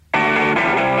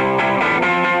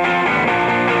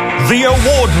The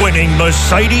award-winning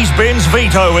Mercedes-Benz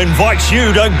Vito invites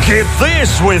you to get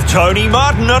this with Tony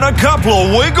Martin and a couple of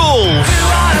wiggles.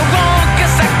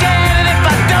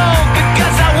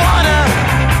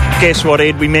 Guess what,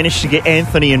 Ed? We managed to get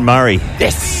Anthony and Murray.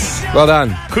 Yes. Well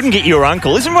done. Couldn't get your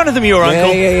uncle. Isn't one of them your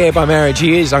uncle? Yeah. By marriage,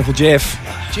 he is Uncle Jeff.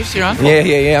 Jeff's your uncle?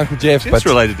 Yeah, Uncle Jeff. It's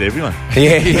related to everyone.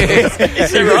 Yeah.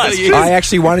 Is that right? I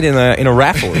actually won it in a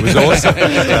raffle. It was awesome.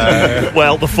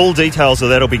 Well, the full details of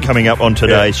that will be coming up on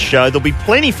today's show. There'll be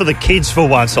plenty for the kids for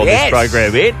once on this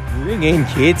program, Ed. Ring in,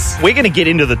 kids. We're going to get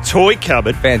into the toy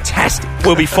cupboard. Fantastic.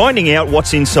 We'll be finding out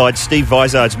what's inside Steve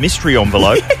Vizard's mystery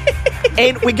envelope.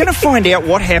 And we're going to find out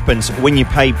what happens when you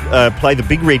play the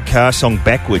Big Red Car song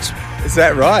backwards. Is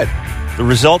that right? The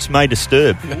results may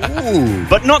disturb. Ooh.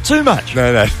 But not too much.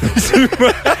 No.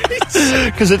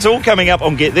 Because it's all coming up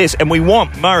on Get This. And we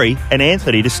want Murray and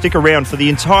Anthony to stick around for the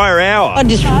entire hour. I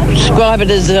describe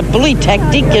it as a bully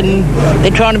tactic, and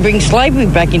they're trying to bring slavery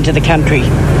back into the country.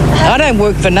 I don't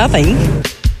work for nothing.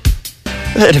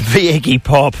 That'd be Iggy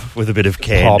Pop with a bit of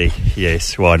candy. Pop.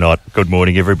 Yes, why not? Good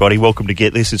morning, everybody. Welcome to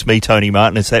Get This. It's me, Tony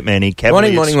Martin. It's that man, Ed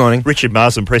Cavalier. Morning. Richard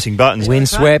Marsden pressing buttons.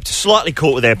 Windswept. Slightly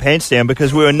caught with our pants down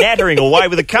because we were nattering away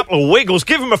with a couple of wiggles.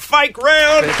 Give him a fake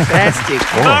round. Fantastic.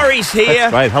 Murray's here.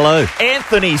 Great, hello.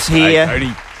 Anthony's here. Hey,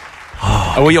 Tony.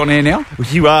 Are we on air now?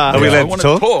 You are. Are we I allowed want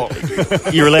to to talk?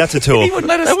 talk. You're allowed to talk. He wouldn't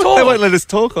let us They talk. won't let us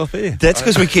talk off air. That's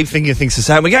because we keep thinking of things to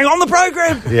say. We're going on the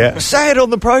program. Yeah. Say it on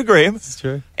the program. That's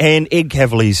true. And Ed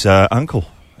Cavalier's uncle.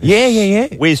 Yeah.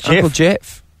 Where's Jeff? Uncle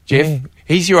Jeff. Jeff, Yeah.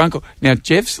 he's your uncle. Now,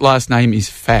 Jeff's last name is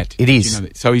Fat. It Did is. you know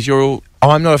that? So he's your... Oh,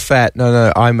 I'm not a fat.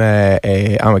 No. I'm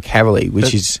a Cavalier,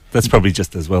 which is That's probably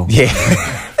just as well. yeah.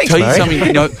 Thanks, Tell you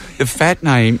mate. something, the Fat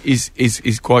name is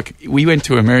quite... We went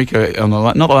to America on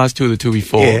not the last tour, the tour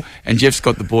before, Yeah. and Jeff's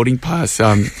got the boarding pass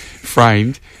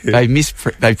framed.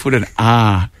 They put an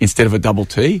R instead of a double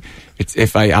T. It's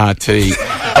F-A-R-T.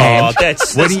 Oh,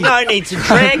 there's no need to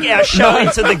drag our show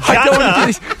into the I don't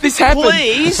want to gutter. do this happened.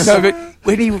 Please. No, but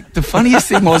the funniest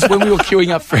thing was when we were queuing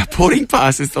up for our boarding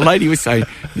passes, the lady was saying,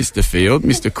 Mr. Field,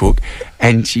 Mr. Cook,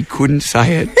 and she couldn't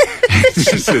say it.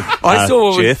 She said, I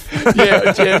saw it was- Jeff.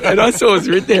 Yeah, Jeff. And I saw it was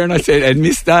written there, and I said, and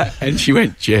Mr. And she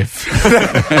went, Jeff.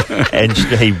 And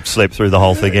he slept through the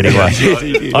whole thing anyway.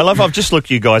 I've just looked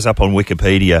you guys up on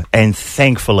Wikipedia, and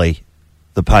thankfully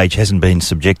the page hasn't been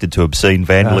subjected to obsene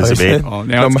vandalism is it? yet. Oh,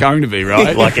 now it's going to be,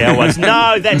 right? Like our ones.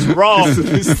 No, that's wrong.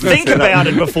 Think about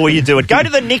it before you do it. Go to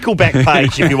the Nickelback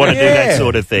page if you want to do that Yeah.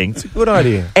 sort of thing. Good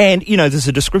idea. And, there's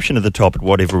a description at the top of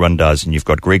what everyone does, and you've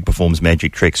got Greg performs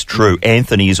magic tricks. True.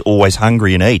 Anthony is always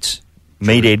hungry and eats.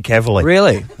 Meet Ed Cavalier.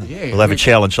 Really? Yeah. We'll have a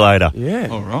challenge later. Yeah.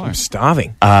 All right. I'm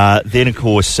starving. Then, of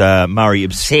course, Murray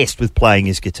obsessed with playing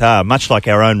his guitar, much like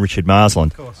our own Richard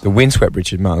Marsland. The windswept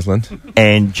Richard Marsland.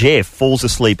 And Jeff falls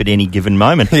asleep at any given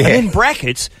moment. Yeah. And in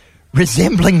brackets,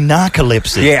 resembling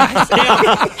narcolepsy. Yeah.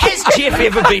 Now, has Jeff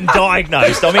ever been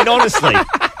diagnosed? I mean, honestly,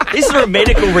 is there a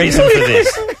medical reason for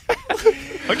this?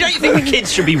 Or don't you think the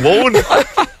kids should be warned?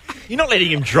 You're not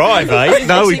letting him drive, eh?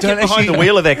 No, we Let's get don't behind actually. the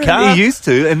wheel of that car. He used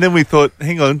to, and then we thought,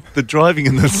 hang on, the driving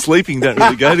and the sleeping don't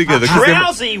really go together. 'cause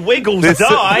Drowsy wiggles there's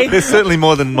die. there's certainly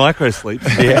more than micro sleep.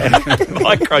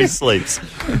 Micro sleeps.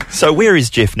 So where is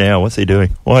Jeff now? What's he doing?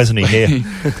 Why isn't he here?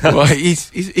 Well, he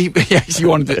actually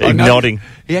wanted to... I know. Nodding.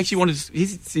 He actually wanted to...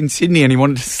 He's in Sydney and he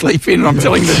wanted to sleep in, and I'm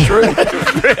telling the truth.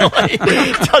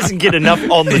 Really? Doesn't get enough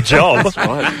on the job. That's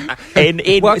right. And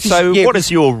Ed, Well, so yeah. what is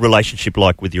your relationship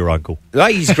like with your uncle? Oh,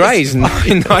 he's great. He's a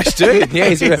nice dude. Yeah,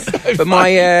 he's but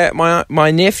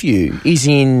my nephew is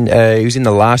in. He was in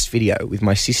the last video with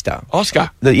my sister.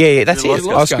 Oscar. Yeah, that's Yeah, it.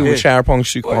 Oscar, Oscar with yeah. Sharapong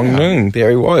Sukwang. There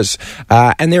he was.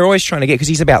 And they're always trying to get, because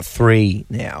he's about 3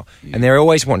 now, and they're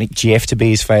always wanting Jeff to be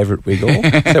his favourite wiggle.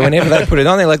 So whenever they put it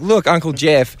on, they're like, "Look, Uncle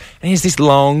Jeff," and he has this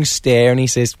long stare, and he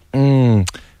says, "I'm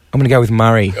going to go with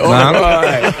Murray."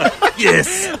 Mum.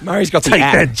 Yes. Murray's got the Take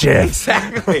axe. that, Jeff.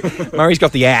 Exactly. Murray's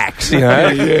got the axe, you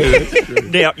know.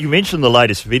 Now, you mentioned the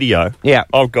latest video. Yeah.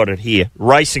 I've got it here.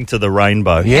 Racing to the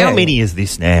Rainbow. Yeah. How many is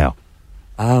this now?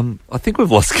 I think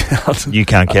we've lost count. You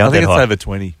can't count I think that it's high. over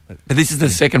 20. But this is the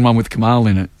second one with Kamal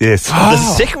in it. Yes. The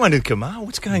second one is Kamal.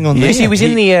 What's going on Yes, there? he was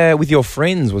in the with your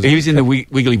friends, was He he? was in the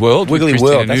Wiggly World. with Wiggly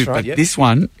Christina World, that's Nude, right, But yep. this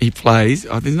one, he plays...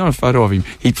 Oh, there's not a photo of him.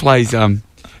 He plays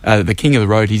the King of the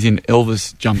Road. He's in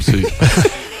Elvis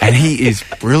jumpsuit. And he is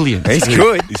brilliant. He's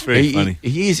good. He's very funny.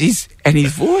 He is. And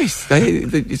his voice,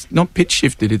 it's not pitch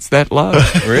shifted. It's that low.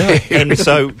 Really? And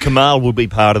so Kamal will be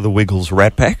part of the Wiggles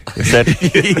Rat Pack. Is that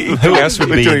who else would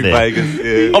We're be in doing there? Vegas.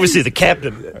 Yeah. Obviously, the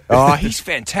captain. Oh, he's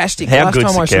fantastic. How Last good's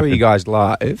time the I saw captain? you guys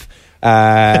live,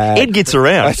 Ed gets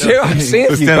around. I've seen a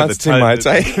Was few down at punts the in my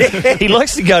toe. tape. He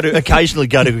likes to occasionally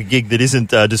go to a gig that isn't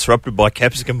disrupted by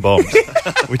capsicum bombs,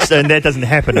 and that doesn't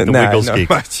happen at the Wiggles not gig.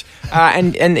 much.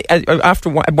 And at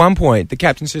one point, the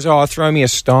captain says, throw me a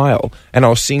style, and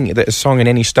I'll sing a song in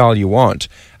any style you want.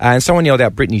 And someone yelled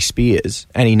out Britney Spears,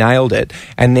 and he nailed it.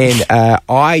 And then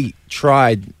I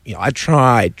tried to yell at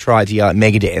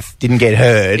Megadeth, didn't get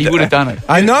heard. He would have done it.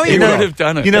 I know he he would would have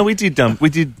done it. You know, we did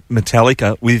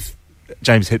Metallica with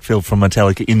James Hetfield from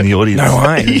Metallica in the audience. No way.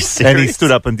 Are you And he serious?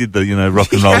 stood up and did the,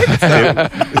 rock and roll.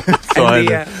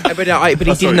 But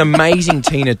he did an amazing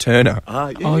Tina Turner.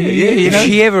 If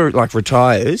she ever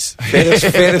retires,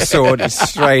 feather sword is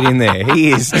straight in there.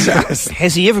 He is just.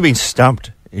 Has he ever been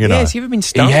stumped? You know? Has he ever been He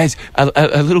stumped? has.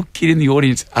 A little kid in the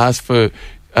audience asked for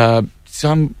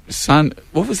some son.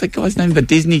 What was that guy's name? The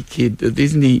Disney kid. The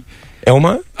Disney.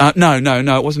 Elmo? No,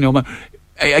 it wasn't Elmo.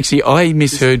 Actually, I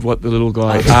misheard what the little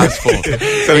guy asked for.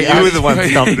 So you were the one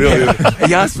stumped, really.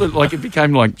 He asked for, it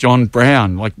became like John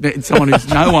Brown, like someone who's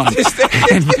no one.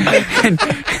 and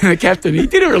the captain, he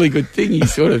did a really good thing. He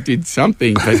sort of did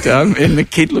something, but and the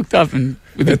kid looked up and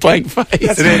with a blank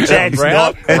face. That's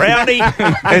not Brownie.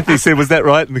 Anthony said, was that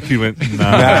right? And the kid went, no.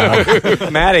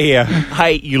 I'm out of here.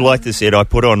 Hey, you like this, Ed? I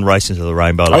put on Races of the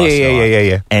Rainbow last night.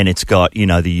 Yeah. And it's got,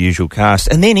 the usual cast.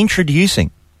 And then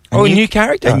introducing. A new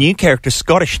character? A new character,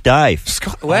 Scottish Dave.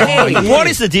 What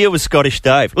is the deal with Scottish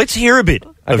Dave? Let's hear a bit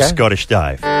of Scottish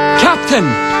Dave. Captain,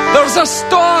 there's a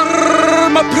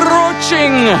storm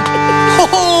approaching.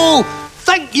 Oh,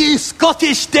 thank you,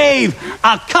 Scottish Dave.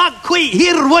 I can't quite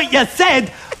hear what you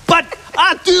said, but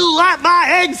I do like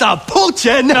my eggs are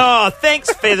poaching. Oh,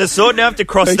 thanks, Feathersword. Now I have to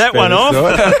cross that one off.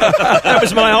 That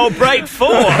was my whole break 4.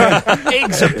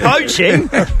 Eggs are poaching.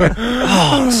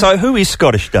 Oh, so who is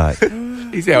Scottish Dave?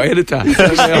 He's our editor.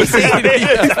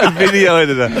 A video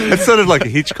editor. It's sort of like a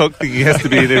Hitchcock thing. He has to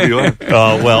be in every one.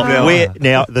 Oh, well,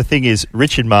 now the thing is,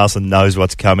 Richard Marsland knows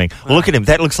what's coming. Look at him.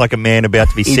 That looks like a man about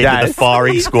to be sent to the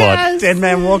firing squad. Dead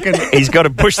man walking. He's got to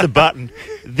push the button.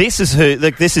 This is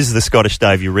this is the Scottish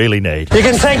Dave you really need. You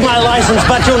can take my license,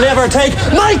 but you'll never take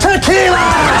my tequila.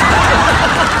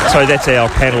 So that's our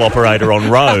panel operator on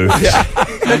Rove.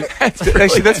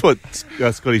 Actually, that's what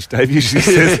Scottish Dave usually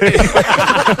says.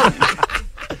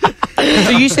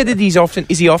 So you said that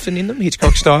is he often in them,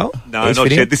 Hitchcock style? No, Those not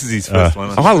fitting? yet. This is his first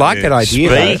one. I like that idea.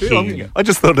 though. Speaking. I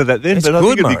just thought of that then, It's but I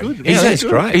good, think it'd be mate. good. Yeah, that's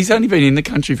great. He's only been in the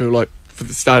country for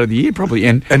the start of the year, probably,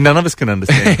 and And none of us can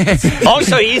understand. Oh,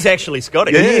 so he is actually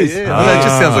Scottish. Yeah. Well, it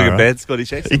just sounds like a bad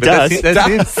Scottish accent. It but does.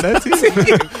 That's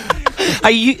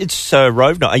it. It's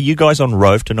Rove night. Are you guys on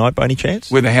Rove tonight by any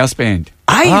chance? with a house band.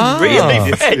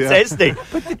 Really fantastic.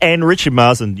 And Richard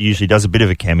Marsland usually does a bit of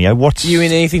a cameo. What's You in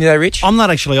anything today, Rich? I'm not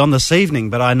actually on this evening,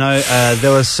 but I know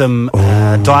there was some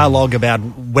dialogue about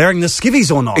wearing the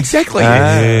skivvies or not. Exactly.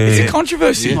 It's a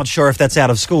controversy. I'm not sure if that's out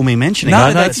of school, me mentioning No,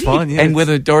 it. that's it's fine, yeah. And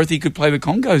whether Dorothy could play the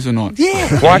congos or not.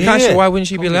 Yeah. Why can't she? Why wouldn't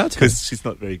she be allowed to? Because she's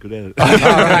not very good at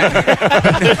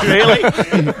it. really?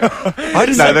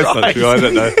 No, that's not true. I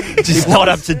don't know. Just not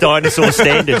up to dinosaur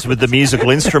standards with the musical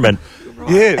instrument.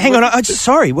 Yeah. Hang on, I'm just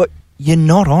sorry. What? You're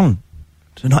not on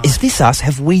tonight. Is this us?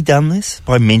 Have we done this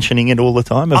by mentioning it all the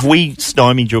time? Have we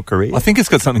stymied your career? I think it's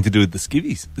got something to do with the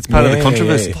skivvies. It's part of the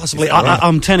controversy. Possibly.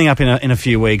 I'm turning up in a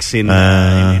few weeks in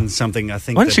something I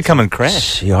think. Why don't you come and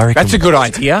crash? I reckon. That's a good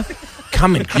idea.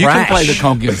 Come and crash. You can play the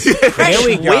congas. Crash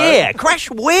where? Crash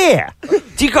where?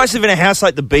 Do you guys live in a house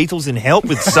like the Beatles in Help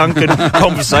with sunken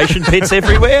conversation pits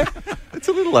everywhere? It's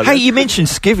a little like Hey, that. you mentioned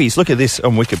skivvies. Look at this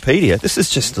on Wikipedia. This is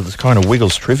just the kind of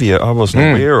Wiggles trivia I wasn't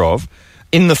aware of.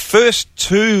 In the first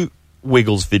 2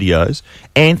 Wiggles videos,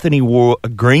 Anthony wore a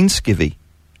green skivvy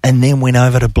and then went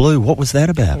over to blue. What was that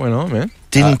about? What's going on, man?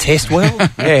 Didn't test well?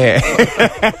 Yeah.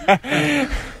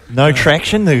 No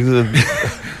traction?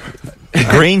 The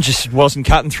green just wasn't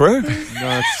cutting through? No,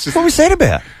 it's just What was that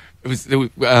about? It was,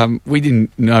 we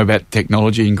didn't know about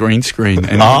technology and green screen.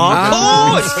 And Of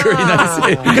course! screen,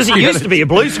 Because it used to be a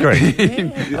blue screen.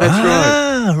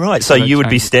 That's Right. So you would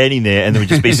be standing there and there would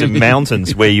just be some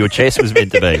mountains where your chest was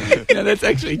meant to be. right. Yeah, that's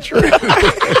actually true.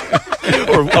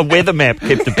 Or a weather map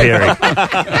kept appearing.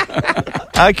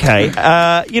 Okay,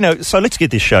 so let's get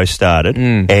this show started.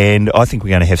 And I think we're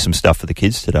going to have some stuff for the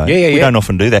kids today. We don't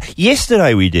often do that.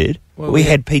 Yesterday we did. We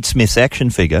had Pete Smith's action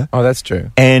figure. Oh, that's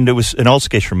true. And it was an old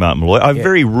sketch from Martin Malloy. I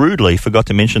very rudely forgot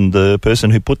to mention the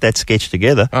person who put that sketch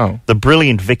together. Oh. The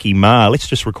brilliant Vicky Ma. Let's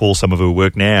just recall some of her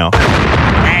work now.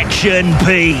 Action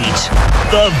Pete,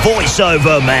 the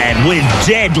voiceover man with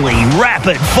deadly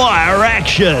rapid-fire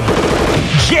action.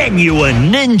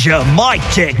 Genuine ninja mic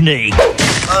technique.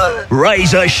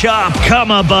 Razor-sharp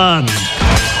cummerbund.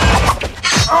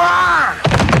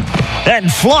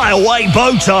 And fly away,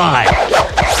 Bowtie.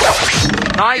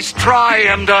 Nice try,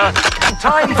 and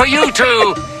time for you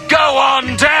to go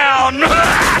on down.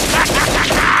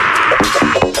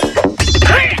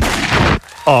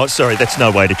 Oh, sorry, that's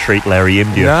no way to treat Larry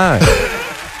Imdia.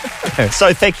 No.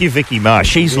 So thank you, Vicky Marsh.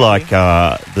 She's like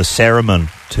the Saruman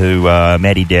to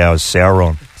Matty Dow's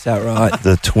Sauron. Is that right?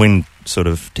 The twin sort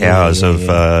of towers of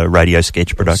radio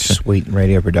sketch production. Sweet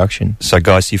radio production. So,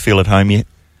 guys, do you feel at home yet?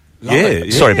 Yeah.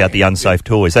 Sorry about the unsafe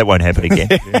toys. That won't happen again.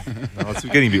 I was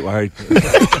getting a bit worried.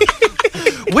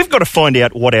 We've got to find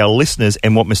out what our listeners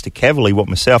and what Mr. Cavalier, what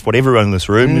myself, what everyone in this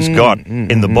room has got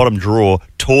in the bottom drawer,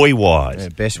 toy-wise. Yeah,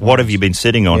 best what ones. have you been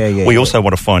sitting on? Yeah, we also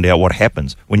want to find out what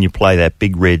happens when you play that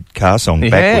big red car song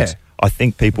backwards. I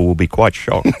think people will be quite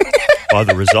shocked by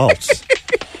the results.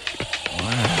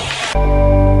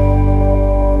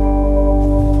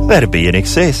 That'd be in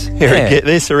excess. Eric, get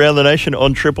this around the nation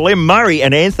on Triple M. Murray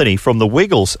and Anthony from the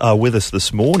Wiggles are with us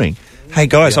this morning. Hey,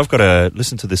 guys, I've got to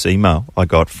listen to this email I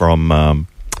got from,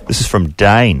 this is from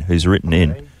Dane, who's written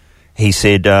in. He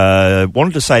said,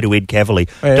 wanted to say to Ed Cavalier,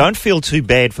 don't feel too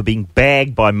bad for being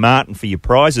bagged by Martin for your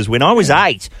prizes. When I was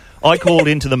 8, I called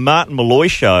into the Martin Malloy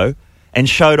show and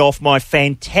showed off my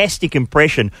fantastic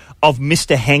impression of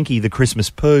Mr. Hanky the Christmas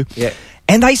Pooh. Yeah.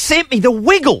 And they sent me the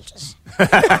Wiggles.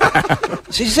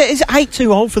 So is 8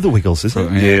 too old for the Wiggles, is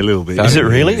it? Yeah, a little bit. Is it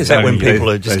really? Is that when people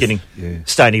are just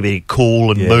starting to be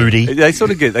cool and moody? They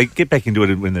sort of get back into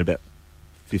it when they're about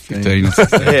 15 or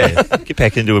something. Yeah, get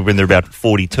back into it when they're about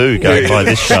 42 going by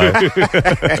this show.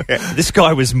 This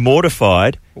guy was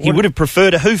mortified. He would have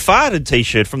preferred a Who Farted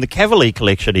t-shirt from the Cavalier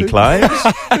collection, he claims.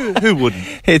 Who wouldn't?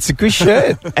 It's a good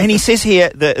shirt. And he says here,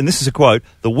 and this is a quote,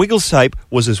 the Wiggles tape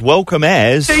was as welcome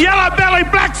as... The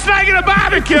yellow-bellied black snake in a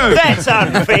barbecue. That's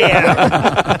unfair.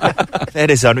 That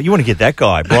is unfair. You want to get that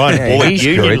guy, Brian Boyd, he's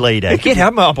union good. leader. Get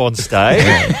him up on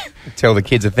stage. Tell the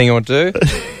kids a thing or two.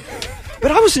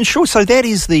 But I wasn't sure. So that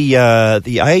is the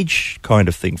age kind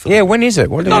of thing for them. Yeah, when is it?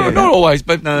 What No, not always,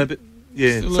 but No, but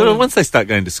yeah. Sort of once they start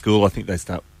going to school, I think they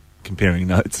start comparing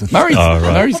notes. And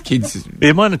Murray's kids.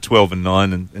 Yeah, mine are 12 and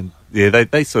 9, and yeah,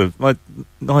 they sort of. My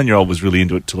 9-year-old was really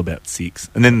into it till about 6,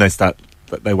 and then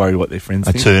they worry what their friends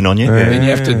I think. turn on you. And you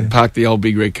have to park the old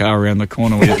big red car around the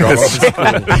corner when you drive off to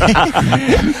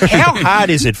school. How hard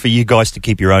is it for you guys to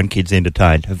keep your own kids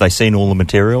entertained? Have they seen all the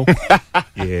material?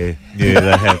 Yeah, they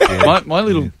have. Yeah.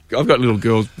 I've got little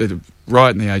girls that are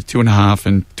right in the age 2.5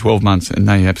 and 12 months, and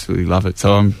they absolutely love it.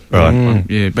 So I'm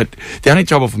but the only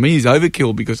trouble for me is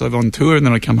overkill because I'm on tour and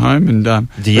then I come home and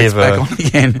do you it's ever back on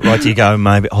again? Right, do you go,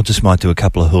 maybe I just might do a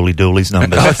couple of Hooly Doolies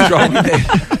numbers?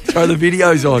 Throw the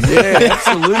videos on. Yeah,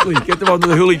 absolutely. Get them onto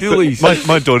the Hooly Doolies.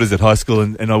 My daughter's at high school,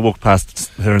 and I walked past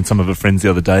her and some of her friends the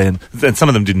other day, and some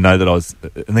of them didn't know that I was.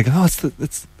 And they go, "Oh, it's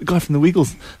the guy from the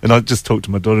Wiggles." And I just talked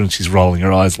to my daughter, and she's rolling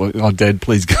her eyes like, "Oh, Dad,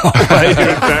 please go away." You're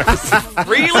embarrassing.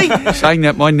 Really? Saying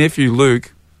that, my nephew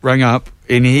Luke rang up,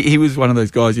 and he was one of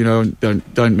those guys,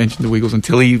 don't mention the Wiggles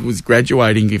until he was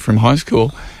graduating from high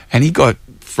school, and he got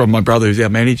from my brother, who's our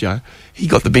manager, he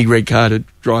got the big red car to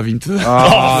drive him to the...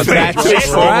 Oh,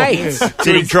 that's great.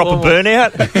 Did he drop a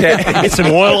burnout? Get some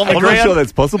oil on the I'm ground? not sure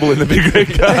that's possible in the big red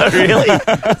car. Really?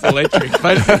 It's electric.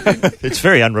 But It's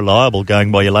very unreliable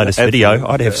going by your latest video.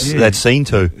 I'd have that scene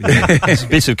too.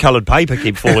 Bits of coloured paper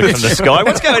keep falling from the sky.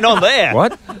 What's going on there?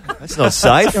 What? That's not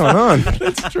safe. What's going on?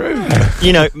 that's true.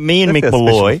 You know, me and Mick That's our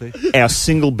Malloy, specialty. our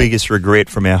single biggest regret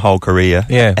from our whole career,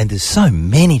 and there's so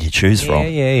many to choose from,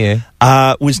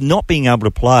 was not being able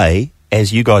to play,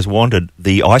 as you guys wanted,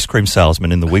 the ice cream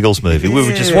salesman in the Wiggles movie. We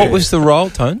were just... What was the role,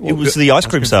 Tone? It was the ice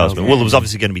cream salesman. Well, there was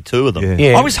obviously going to be two of them. Yeah.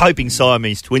 Yeah. I was hoping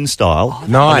Siamese twin style. Nice.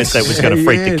 Unless that was going to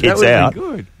freak the kids out.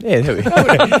 Good. Yeah, that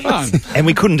was Fun. And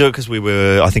we couldn't do it because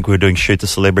I think we were doing Shoot the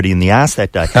Celebrity in the Arse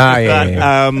that day.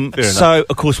 So,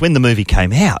 of course, when the movie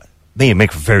came out, me and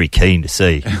Mick were very keen to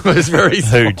see It was very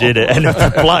who did it. And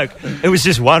the bloke, it was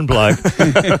just one bloke,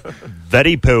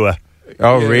 very poor.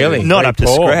 Oh, really? Not up to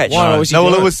scratch. Why was he No,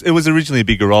 well, doing it was originally a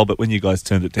bigger role, but when you guys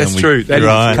turned it down, That's true. That is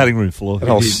right. cutting room floor. The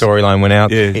whole storyline went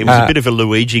out. Yeah. It was a bit of a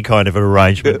Luigi kind of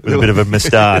arrangement with a bit of a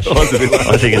moustache, I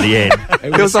think, at the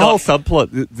end. There was a whole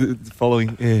subplot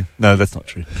following. Yeah. No, that's not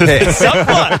true.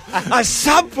 Subplot! A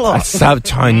subplot!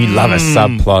 Subtone, you love a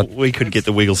subplot. We could get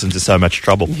the Wiggles into so much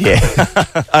trouble. Yeah.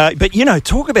 But,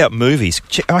 talk about movies.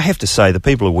 I have to say, the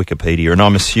people of Wikipedia, and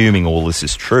I'm assuming all this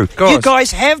is true, Gosh. you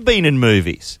guys have been in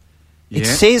movies. It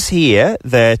says here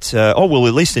that, at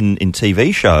least in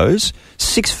TV shows,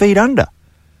 6 Feet Under.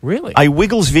 Really? A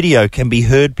Wiggles video can be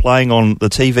heard playing on the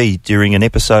TV during an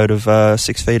episode of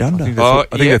 6 Feet Under. I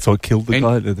think that's what killed the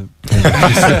guy.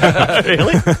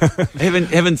 Really?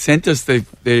 Heaven sent us.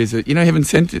 There's a Heaven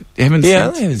sent it. Heaven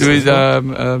Yeah, sent. there was There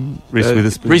was Reese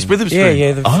Witherspoon. Reese Witherspoon.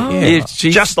 Yeah.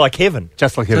 She's- Just like heaven.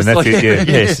 Just like heaven. Just That's like it. Yeah.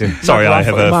 heaven. Yes. Sorry, I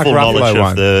have a Mark full Ruffalo knowledge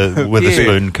one. of the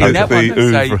Witherspoon in code. that The one,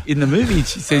 they say, oeuvre. in the movie,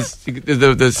 she says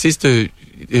the sister,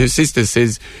 her sister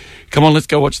says, "Come on, let's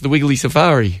go watch the Wiggly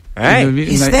Safari." Hey,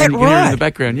 is and that you can hear it right? in the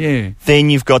background? Yeah. Then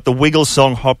you've got the Wiggles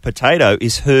song "Hot Potato"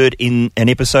 is heard in an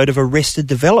episode of Arrested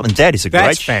Development. That is a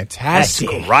That's great. fantastic.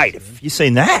 That's great. Have you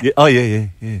seen that? Yeah. Oh, yeah.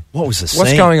 What was the scene?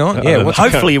 What's going on? Yeah, what's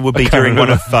Hopefully, it would be during one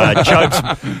of Job's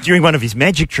during one of his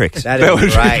magic tricks. That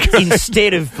is great.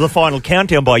 Instead of the final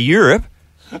countdown by Europe,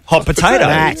 Hot Potato.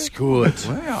 That's good.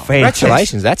 Fantastic.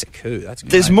 Congratulations, that's a coup. That's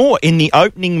great. There's more in the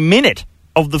opening minute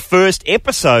of the first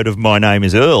episode of My Name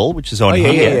is Earl, which is on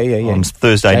here yeah. on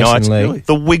Thursday Jason nights. Lee.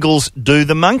 The Wiggles Do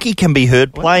the Monkey can be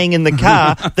heard playing in the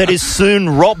car that is soon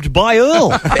robbed by Earl.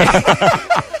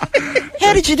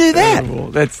 How did you do that? Well,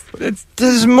 that's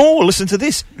There's more. Listen to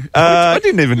this. I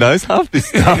didn't even know half this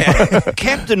stuff.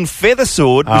 Captain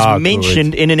Feathersword was good.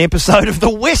 mentioned in an episode of The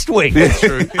West Wing.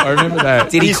 true. I remember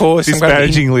that. Did he cause some kind of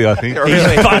Disparagingly, I think.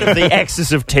 He's part of the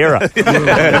Axis of Terror.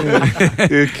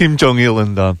 Yeah, Kim Jong Il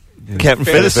and Captain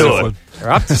Feathersword.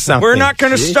 They're up to something? We're not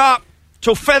going to stop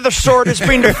till Feathersword has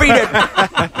been defeated.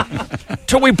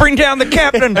 Till we bring down the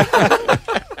captain.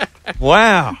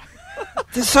 Wow.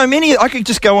 There's so many. I could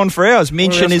just go on for hours.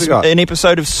 Mention else is we got? an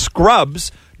episode of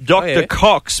Scrubs. Dr. yeah.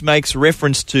 Cox makes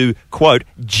reference to, quote,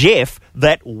 Jeff,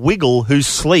 that wiggle who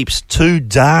sleeps too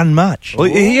darn much. Well,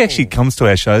 he actually comes to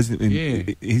our shows.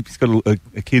 He's got a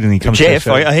kid and he comes Jeff,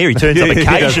 to our show. I hear he turns up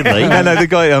occasionally. No, the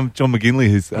guy, John McGinley,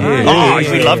 who's... We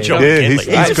love John Yeah, McKinley. he's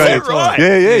great. Is that right?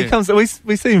 Yeah, he comes...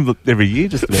 We see him every year,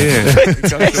 just about.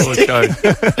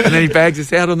 And then he bags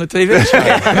us out on the TV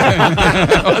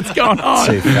show. What's going on?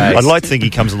 I'd like to think he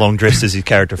comes along dressed as his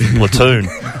character from Platoon.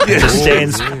 Just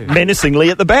stands menacingly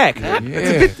at the back.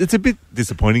 It's a bit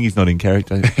disappointing he's not in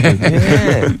character.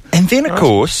 And then, of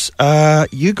course,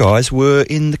 you guys were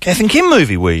in the Kath and Kim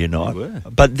movie, were you not? We were.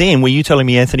 But then, were you telling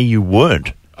me, Anthony, you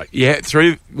weren't?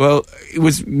 Well, it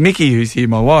was Mickey who's here,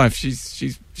 my wife.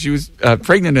 She was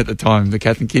pregnant at the time, the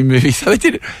Kath and Kim movie. So they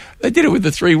did it with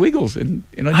the Three Wiggles, and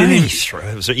I didn't.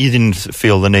 So you didn't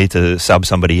feel the need to sub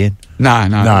somebody in? No.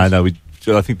 No,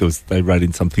 I think they wrote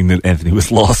in something that Anthony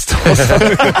was lost.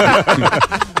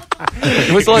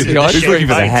 It was like the ice cream.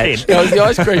 for the hat. It was the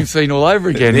ice cream scene all over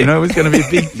again. It was going to be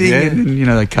a big thing, and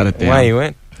then, they cut it down. Away you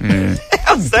went. Yeah.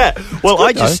 How's that? Well,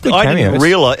 good, though. Good I didn't cameos.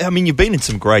 realise. I mean, you've been in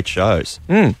some great shows.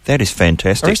 That is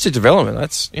fantastic. Arrested Development,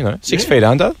 that's, 6 Feet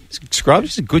Under. Scrubs,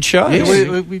 it's a good show.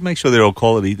 Yeah. we make sure they're all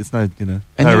quality. There's no, And no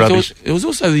there was rubbish. it was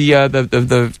also the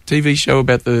TV show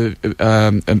about the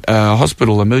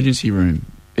hospital emergency room.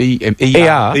 ER.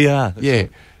 ER. Yeah.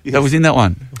 That was in that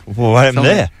one. Well, what happened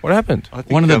there? What happened?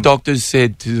 One of the doctors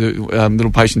said to the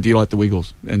little patient, "Do you like the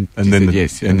Wiggles?" And she then said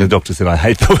yes. and the doctor said, "I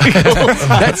hate the Wiggles."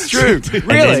 That's true. And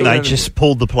then they just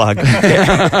pulled the plug.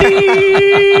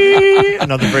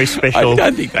 Another very special. I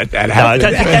don't think that No, I happened.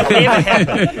 don't think that would ever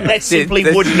happen. That simply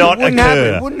would not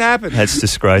occur. Wouldn't happen. That's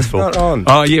disgraceful. Not on.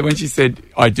 Oh yeah, when she said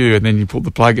I do, and then you pulled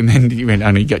the plug, and then you went,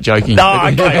 "Only got joking." No,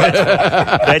 okay,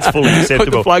 that's fully Put the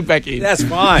acceptable. plug back in. That's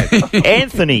fine.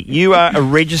 Anthony, you are a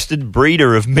registered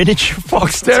breeder of miniature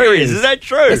fox terriers. Is that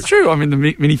true? That's true. I'm in the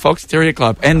Mini Fox Terrier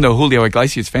Club and the Julio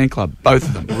Iglesias fan club. Both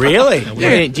of them. Really?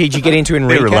 Yeah. Did you get into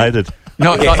Enrique? They're related.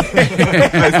 No,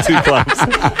 Those two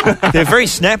clubs. They're very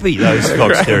snappy, those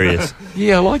fox terriers.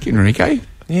 yeah, I like Enrique.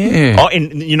 Yeah. Oh,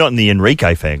 you're not in the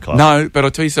Enrique fan club? No, but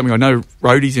I'll tell you something. I know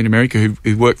roadies in America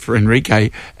who work for Enrique,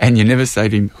 and you never say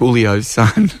to him, Julio's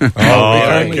son.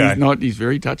 Apparently okay. he's not. He's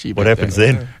very touchy about What happens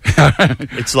that. then?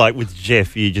 It's like with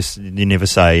Jeff, you never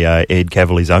say Ed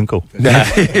Cavalier's uncle.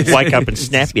 Wake up and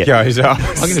snap you. Goes off.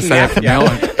 I'm going to say that from now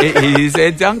on. He is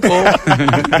Ed's uncle.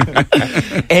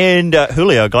 And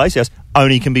Julio Iglesias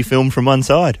only can be filmed from one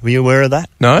side. Were you aware of that?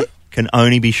 No? Can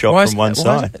only be shot Why is from one that?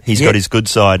 Why is side. that? He's got his good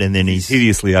side, and then he's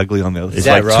Hideously ugly on the other it's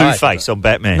side. like right? Two-Face on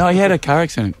Batman. No, he had a car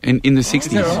accident in the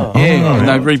 60s. right? Yeah,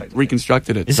 and they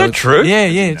reconstructed it. Is that true? Yeah,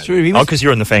 it's true. He Oh, was, because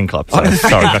you're in the fan club. So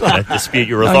sorry, I'm not going to dispute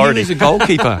your no, he authority. was a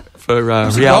goalkeeper for Real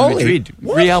goalie? Madrid.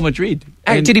 What? Real Madrid.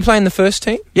 Hey, did he play in the first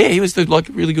team? Yeah, he was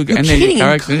really good guy. You're And then he kidding, had a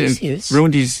car accident and Iglesias?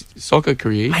 ruined his soccer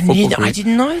career. football career. I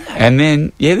didn't know that. And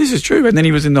then, this is true. And then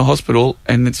he was in the hospital,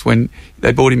 and that's when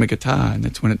they bought him a guitar, and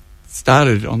that's when it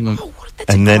started on the.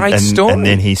 And then, great story. and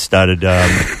then he started.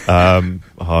 I'm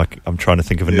trying to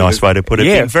think of a nice way to put it.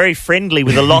 Yeah. Being very friendly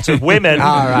with a lot of women.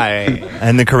 All right.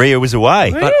 And the career was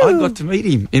away. But I got to meet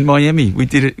him in Miami. We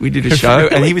did a show,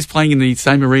 and he was playing in the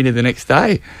same arena the next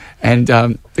day. And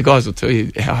the guys will tell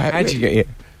you how happy. How'd you get?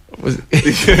 Was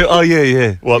Oh,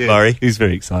 yeah. What, Yeah. Murray? He was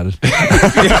very excited.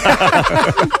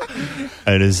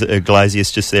 And as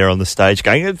Glazius just there on the stage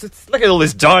going, look at all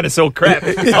this dinosaur crap.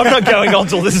 I'm not going on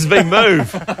till this has been moved.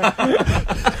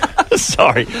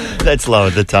 Sorry, that's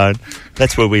lowered the tone.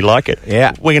 That's where we like it.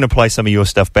 Yeah. We're going to play some of your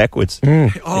stuff backwards. Oh,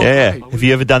 Yeah. great. Have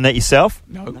you ever done that yourself?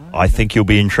 No. I think you'll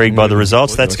be intrigued by the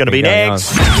results. That's going to be going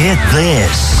next. Get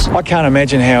this. I can't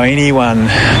imagine how anyone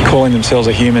calling themselves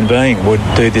a human being would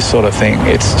do this sort of thing.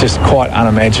 It's just quite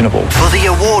unimaginable. For the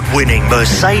award-winning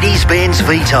Mercedes-Benz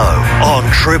Vito on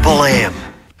Triple M.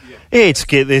 It's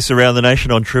Get This Around the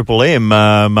Nation on Triple M.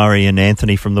 Murray and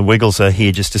Anthony from the Wiggles are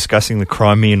here just discussing the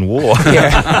Crimean War. Is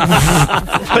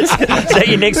that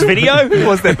your next video? Who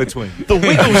was that between? The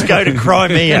Wiggles go to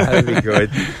Crimea. That'd be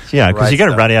good. Yeah, because you're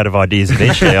going to run out of ideas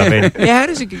eventually. I mean, Yeah, how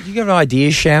does it? You got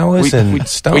idea showers and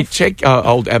stuff. We check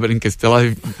old Abbott and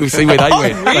Costello. We see where they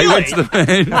went. They went to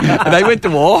they went to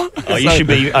war.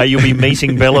 you'll be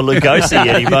meeting Bela Lugosi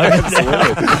any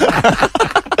moment.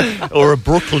 Or a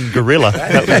Brooklyn gorilla.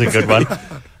 That was a good one.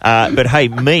 But hey,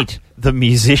 meet the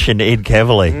musician Ed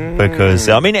Cavalier, because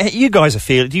I mean, you guys are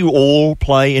fair. Do you all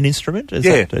play an instrument? Is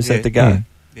that the go?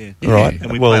 Yeah. Right.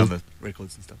 And we Well- play on the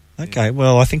records and stuff. Okay.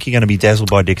 Well, I think you're going to be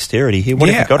dazzled by dexterity here. What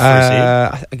have you got for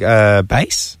us here?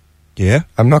 Bass. Yeah.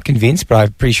 I'm not convinced, but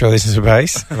I'm pretty sure this is a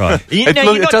bass. Right.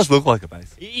 It does look like a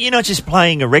bass. You're not just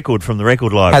playing a record from the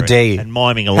record library. How dare you? And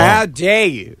miming along. How dare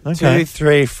you? Okay. 2,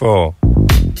 3, 4.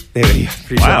 There we go.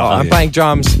 Pretty Wow. sure. I'm playing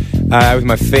drums with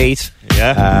my feet.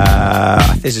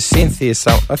 Yeah. There's a synth here,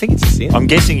 so I think it's a synth. I'm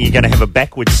guessing you're going to have a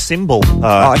backwards cymbal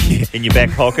yeah. in your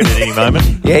back pocket at any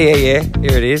moment. Yeah.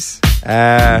 Here it is.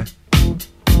 I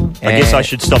guess I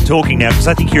should stop talking now because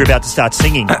I think you're about to start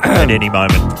singing at any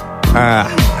moment.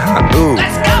 Ooh.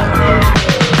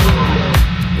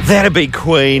 That'd be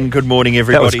Queen. Good morning,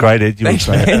 everybody. That was great, Ed. You were Thanks,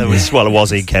 great. man. That was, well, it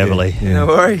was Ed Cavalier. No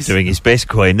worries. Doing his best,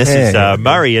 Queen. This is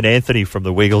Murray and Anthony from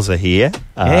the Wiggles are here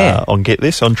on Get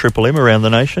This on Triple M around the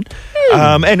nation.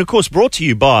 And, of course, brought to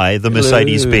you by the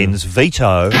Mercedes-Benz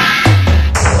Vito.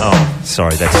 Oh,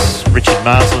 sorry, that's Richard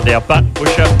Marsland, our button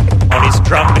pusher, on his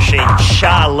drum machine,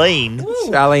 Charlene.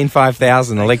 Charlene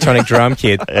 5000, electronic drum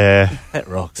kit. That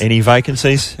rocks. Any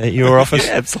vacancies at your office?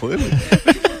 Yeah, absolutely.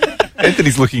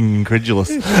 Anthony's looking incredulous.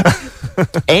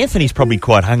 Anthony's probably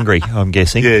quite hungry, I'm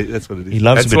guessing. Yeah, that's what it is. He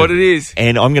loves That's a bit what of- it is.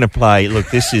 And I'm going to play. Look,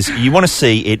 this is. You want to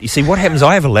see it? You see what happens?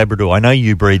 I have a Labrador. I know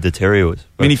you breed the terriers.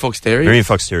 Mini Fox Terriers. Mini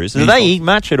Fox Terriers. Do Mini they Fox. eat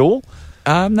much at all?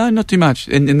 No, not too much.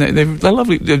 And they're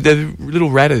lovely. They're little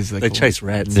ratters. They call chase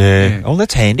rats. Yeah. Oh,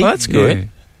 that's handy. Well, that's good.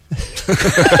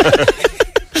 Yeah.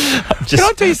 Just Can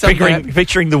I tell you something?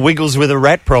 picturing the Wiggles with a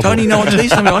rat problem. Tony, no, I'll tell you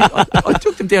something. I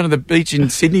took them down to the beach in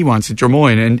Sydney once at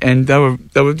Drummoyne, and they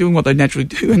were doing what they naturally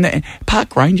do. And the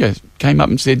park ranger came up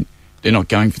and said they're not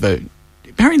going for the.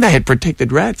 Apparently, they had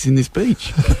protected rats in this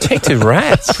beach. Protected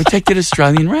rats. Protected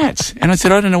Australian rats. And I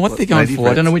said, I don't know what they're going native for.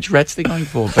 I don't know rats? which rats they're going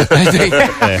for. But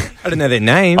I don't know their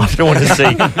name. I don't want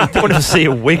to see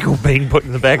a Wiggle being put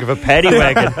in the back of a paddy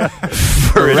wagon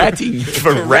for ratting.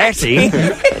 for ratting.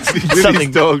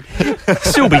 Something dog.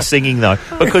 Still be singing though,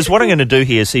 because what I'm going to do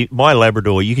here, see, my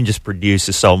Labrador, you can just produce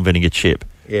a salt and vinegar chip.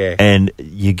 Yeah. And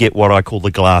you get what I call the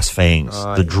glass fangs,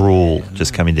 the drool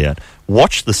just coming down.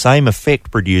 Watch the same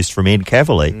effect produced from Ed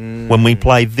Cavalier when we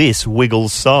play this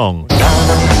Wiggles song.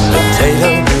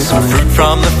 Potato, some fruit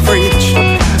from the fridge,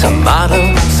 tomato,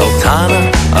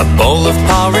 sultana, a bowl of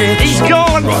porridge. He's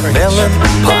gone! Melon,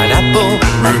 pineapple,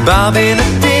 rhubarb in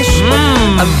a dish,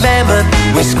 a lemon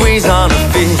we squeeze on a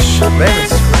fish.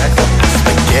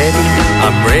 Spaghetti,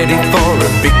 I'm ready for a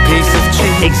big piece of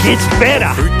cheese. It gets better.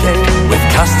 Fruitcake with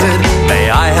custard, may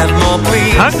I have more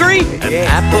please? Hungry? An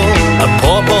apple, a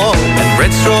pawpaw, and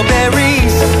red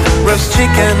strawberries. Roast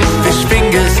chicken, fish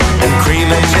fingers, and cream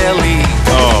and jelly.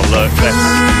 Oh, look,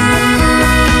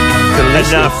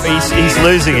 that's enough. He's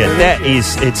losing it.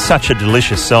 It's such a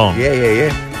delicious song.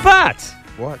 Yeah. But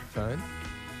What, phone?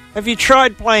 have you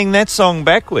tried playing that song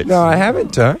backwards? No, I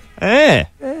haven't, Tone. Yeah.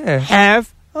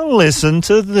 Have a listen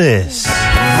to this.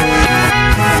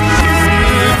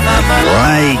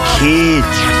 Hey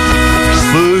kids,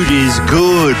 food is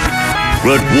good.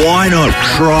 but why not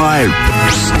try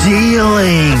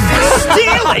stealing?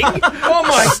 Stealing? Oh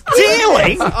my!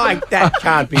 Stealing? That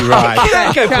can't be right.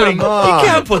 You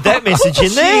can't put that message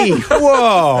in there.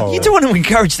 Whoa! You don't want to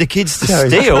encourage the kids to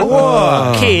steal.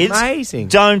 Whoa. Kids, Amazing.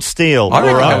 don't steal. I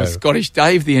reckon all that right? was Scottish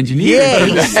Dave, the engineer.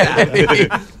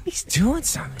 Yeah, he's doing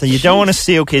something. So you don't want to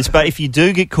steal, kids, but if you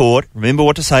do get caught, remember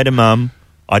what to say to Mum.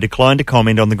 I decline to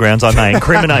comment on the grounds I may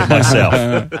incriminate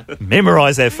myself.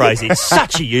 Memorise that phrase. It's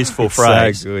such a useful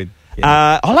phrase. So good.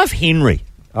 I love Henry.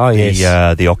 Oh,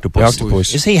 yes. The octopus. The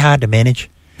octopus. Is he hard to manage?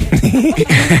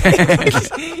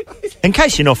 In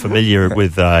case you're not familiar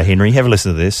with Henry, have a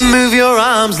listen to this. Move your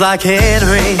arms like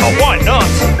Henry. Oh, why not?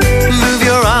 Move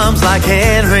your arms like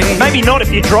Henry. Maybe not if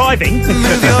you're driving.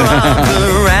 Move your arms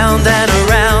around and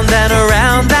around and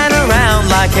around and around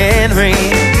like Henry.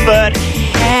 But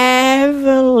have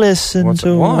a listen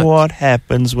to what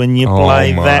happens when you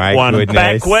play that one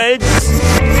backwards.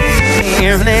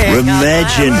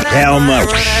 Imagine how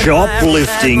much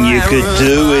shoplifting you could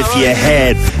do if you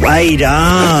had 8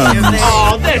 arms.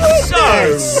 Oh, that's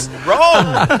so wrong.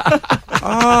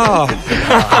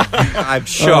 I'm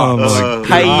shocked.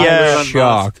 Hey,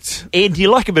 shocked. Ed, do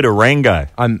you like a bit of Rango?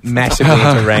 I'm massively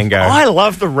into Rango. I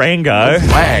love the Rango.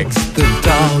 Wags. The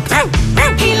dog.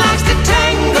 He likes to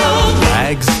tango.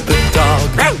 Wags the dog.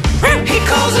 He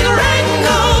calls it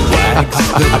Rango. Wags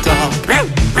the dog.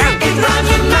 It rhymes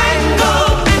with mango.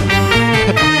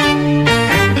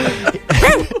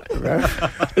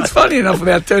 It's funny enough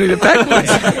about turning it backwards.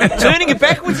 Turning it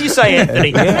backwards, you say,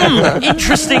 Anthony?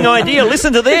 Interesting idea.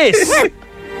 Listen to this.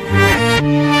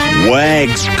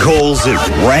 Wags calls it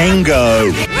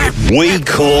Rango. We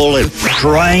call it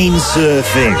train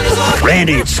surfing. And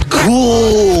it's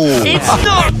cool. It's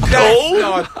not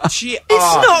cool.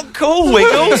 It's not cool,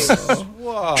 Wiggles.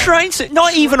 Trains,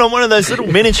 not even on one of those little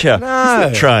miniature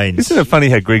trains. Isn't it funny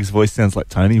how Greg's voice sounds like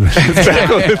Tony? I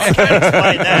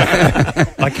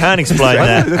can't explain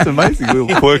that. That's an amazing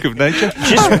little quirk of nature.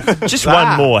 Just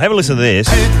one more. Have a listen to this.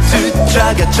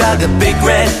 Chugga, chugga, big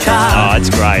red car. Oh, it's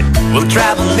great. We'll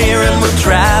travel near and we'll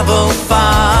travel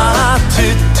far.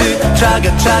 Toot, toot,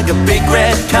 chugga, chugga, big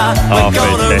red car. We're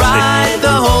gonna ride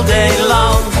the whole day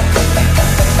long.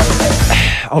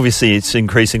 Obviously, it's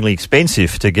increasingly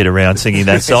expensive to get around singing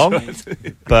that song,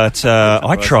 but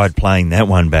I tried playing that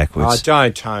one backwards. Oh,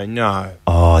 don't, Tone, no.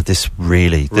 Oh, this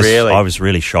really? I was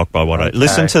really shocked by what I...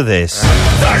 Listen to this. Turn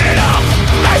it up,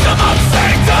 make them up,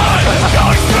 Satan,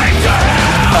 go straight to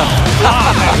hell.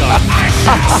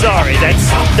 Sorry,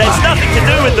 that's nothing to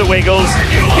do with the Wiggles.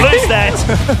 Lose that.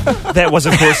 That was,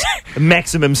 of course,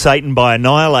 Maximum Satan by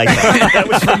Annihilator. That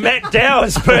was from Matt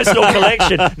Dower's personal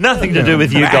collection. Nothing to do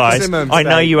with you guys. I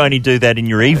know you only do that in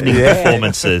your evening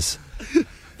performances.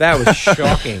 That was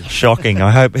shocking. Shocking. I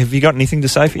hope. Have you got anything to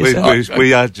say for yourself?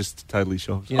 We are just totally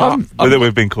shocked. You know, that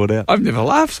we've been caught out. I've never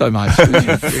laughed so much.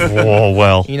 Oh,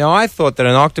 well. You know, I thought that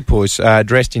an octopus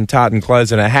dressed in tartan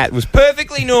clothes and a hat was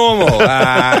perfectly normal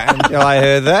until I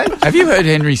heard that. Have you heard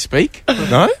Henry speak?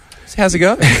 No? How's it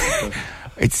go?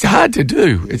 It's hard to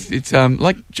do. It's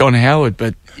like John Howard,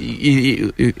 but I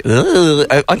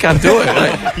can't do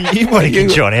it. You want to get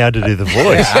John Howard to do the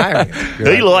voice.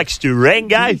 He likes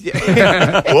Durango.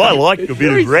 Well, I like a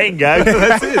bit of Rango.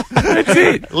 That's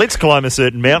it. Let's climb a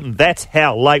certain mountain. That's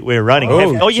how late we're running.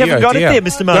 Oh, you haven't got it there,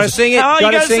 Mr. Moses. Gotta sing it. Oh,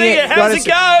 you gotta sing it. How's it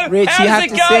go? Rich, you have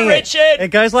to sing Richard?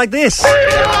 It goes like this.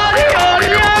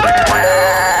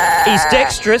 He's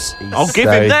dexterous. I'll give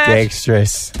So him that.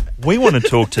 dexterous. We want to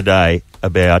talk today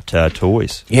about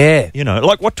toys. Yeah. You know,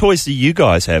 like what toys do you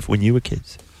guys have when you were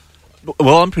kids?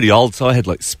 Well, I'm pretty old, so I had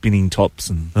like spinning tops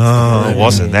and. Oh,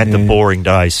 wasn't that the boring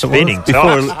days? Spinning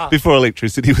tops. Before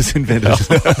electricity was invented.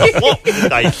 What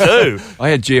did they do? I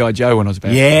had G.I. Joe when I was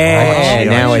about. Yeah, Oh,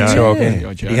 now we're G.I. talking.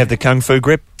 G.I. Joe. Did you have the Kung Fu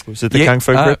grip? Was it the Kung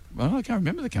Fu grip? Well, I can't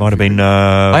remember the Kung Might Fu have been. grip.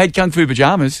 I had Kung Fu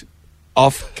pajamas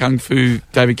off Kung Fu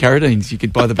David Carradine's. You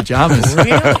could buy the pajamas.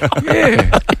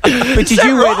 Yeah. But did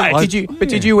you wear them?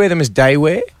 Did you wear them as day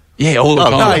wear? Yeah, all the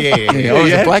time. no, yeah. I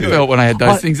was a black belt when I had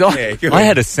those things on. I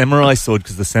had a samurai sword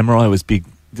because the samurai was big.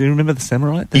 Do you remember the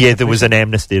samurai? Yeah, there was an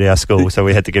amnesty at our school, so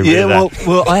we had to get rid of that.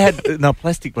 Well, I had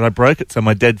plastic, but I broke it, so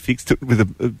my dad fixed it with a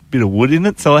bit of wood in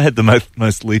it. So I had the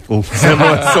most lethal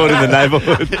samurai sword in the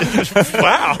neighbourhood.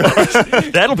 Wow,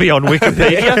 that'll be on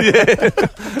Wikipedia.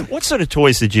 Yeah. What sort of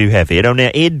toys did you have, Ed? Oh, now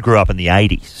Ed grew up in the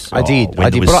 80s. I did.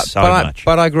 When there was so much.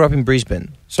 But I grew up in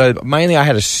Brisbane, so mainly I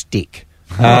had a stick.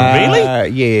 Really?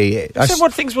 Yeah. So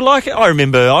what things were like? I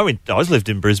remember I lived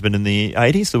in Brisbane in the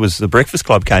 80s. There was the Breakfast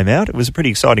Club came out. It was a pretty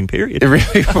exciting period. It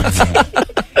really was.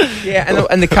 Yeah,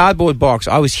 and the cardboard box.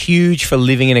 I was huge for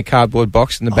living in a cardboard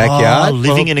box in the backyard.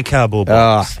 Living in a cardboard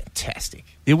box. Oh, fantastic.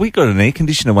 Yeah, we got an air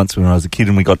conditioner once when I was a kid,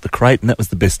 and we got the crate, and that was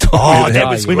the best toy. Oh, we that had.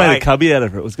 was We made great. a cubby out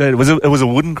of it. It was great. It was a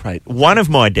wooden crate. One of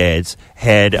my dads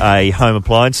had a home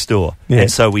appliance store, Yeah.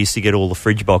 and so we used to get all the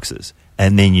fridge boxes,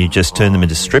 and then you just turn them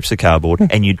into strips of cardboard,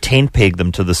 and you tent peg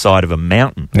them to the side of a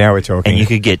mountain. Now we're talking. And you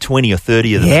could get 20 or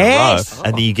 30 of them Yes. in a row,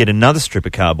 and then you get another strip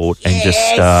of cardboard and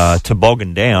just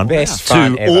toboggan down Best to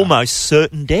fun ever. almost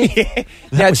certain death.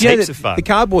 That was do you know heaps that of fun. the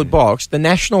cardboard box, the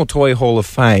National Toy Hall of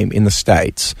Fame in the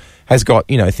States, has got,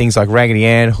 things like Raggedy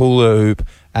Ann, Hula Hoop,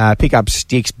 Pick Up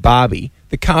Sticks, Barbie.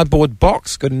 The cardboard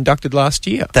box got inducted last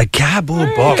year. The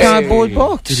cardboard box. Cardboard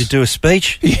box. Did it do a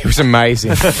speech? It was amazing.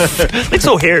 Let's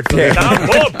all hear it from the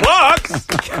cardboard box.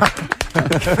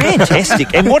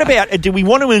 Fantastic. And what about, do we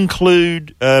want to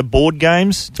include board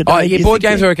games today? Oh, do yeah, you board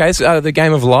think? games are okay. So, the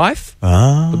Game of Life, the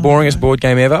boringest board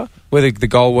game ever, where the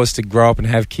goal was to grow up and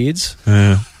have kids.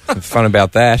 Yeah. Fun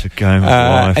about that. Game of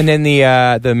Life. And then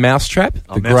the Mousetrap,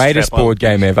 the greatest board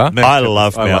game ever. I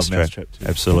love Mousetrap. Mousetrap too.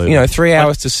 Absolutely. 3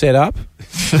 hours to set up,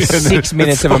 6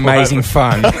 minutes of amazing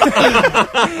fun.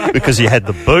 Because you had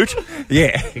the boot.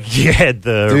 Yeah. You had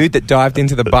the Dude that dived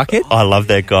into the bucket, I love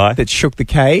that guy. that shook the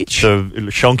cage. The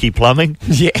shonky plumbing.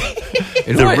 Yeah.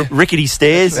 The rickety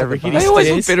stairs. They always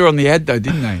looked better on the ad, though,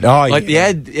 didn't they? Oh, like yeah. the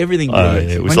ad, everything. Oh, worked.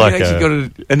 yeah, it was When like you actually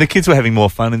got And the kids were having more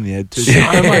fun in the ad too.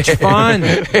 So much fun.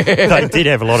 They did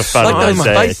have a lot of fun like on those, those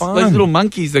ads. those little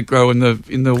monkeys that grow in the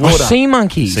Oh, water. sea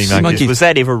monkeys. Sea monkeys. monkeys. Was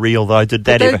that ever real though? Did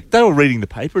that ever? They were reading the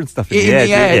paper and stuff in In the ad.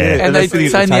 the ad, yeah. and they're they sitting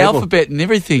at saying the table. alphabet and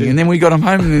everything, and then we got them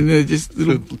home, and then they're just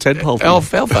little tadpoles.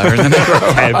 alfalfa, and then they grow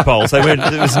up. Tadpoles. There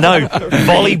was no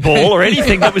volleyball or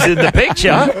anything that was in the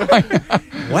picture.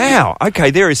 Wow.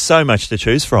 Okay, there is so much to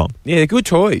choose from. Yeah, they're good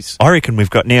toys. I reckon we've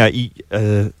got now.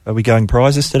 Are we going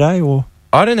prizes today, or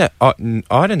I don't know.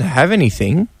 I don't have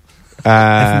anything.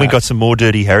 haven't we got some more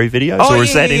Dirty Harry videos, or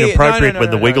is that inappropriate when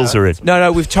the Wiggles are in?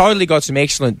 No, we've totally got some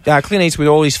excellent Clint Eastwood,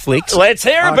 all his flicks. Let's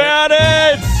hear about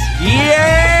it.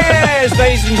 Yes,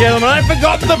 ladies and gentlemen, I've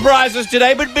forgotten the prizes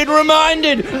today, but been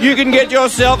reminded you can get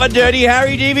yourself a Dirty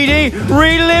Harry DVD,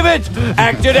 relive it,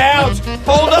 act it out,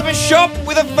 hold up a shop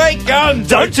with a fake gun.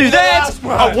 Don't do that.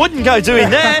 I wouldn't go doing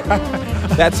that.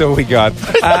 That's all we got.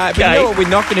 But you know what we're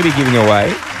not going to be giving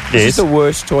away? This is the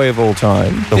worst toy of all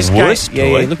time. The worst Yeah,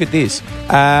 toy? yeah, look at this.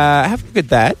 Have a look at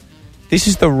that. This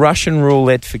is the Russian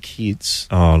roulette for kids.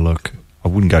 Oh, look. I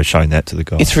wouldn't go showing that to the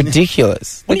guys. It's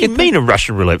ridiculous. What do you mean a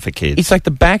Russian roulette for kids? It's like the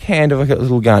backhand of like a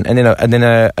little gun, and then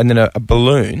a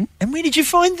balloon. And where did you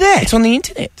find that? It's on the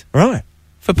internet Right.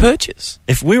 for purchase.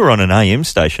 If we were on an AM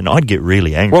station, I'd get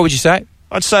really angry. What would you say?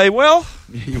 I'd say, well,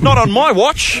 not on my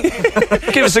watch.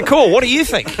 Give us a call. What do you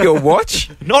think? Your watch?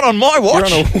 Not on my watch.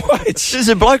 You're on a watch. There's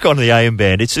a bloke on the AM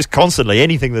band. It's just constantly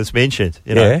anything that's mentioned.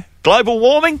 You know, Yeah. global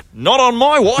warming, not on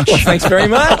my watch. Well, thanks very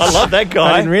much. I love that I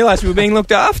guy. didn't realise we were being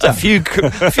looked after. A few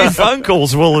phone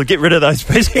calls will get rid of those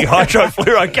pesky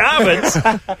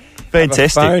hydrofluorocarbons.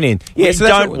 Fantastic. phone in. Yeah, we so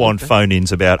that's don't what- want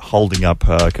phone-ins about holding up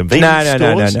convenience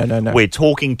stores. No. We're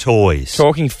talking toys.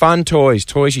 Talking fun toys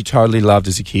you totally loved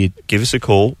as a kid. Give us a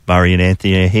call. Murray and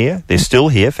Anthony are here. They're still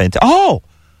here. Fantastic. Oh,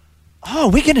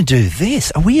 we're going to do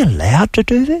this. Are we allowed to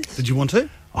do this? Did you want to?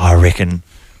 I reckon.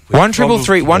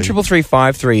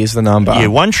 1-333-13353 is the number. Yeah,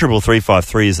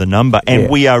 1-333-353 is the number, and Yeah.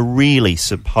 we are really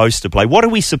supposed to play. What are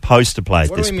we supposed to play at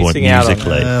What are this we point missing out on?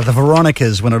 musically? The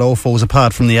Veronicas, when it all falls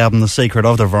apart from the album The Secret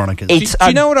of the Veronicas. Do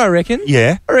you know what I reckon?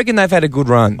 Yeah. I reckon they've had a good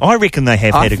run. I reckon they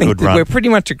have had a think good that run. We're pretty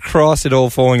much across it all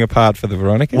falling apart for the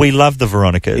Veronicas. We love the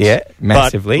Veronicas. Yeah,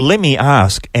 massively. But let me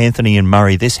ask Anthony and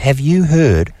Murray this. Have you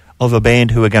heard of a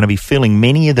band who are going to be filling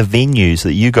many of the venues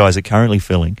that you guys are currently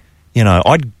filling? You know,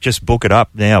 I'd just book it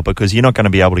up now because you're not going to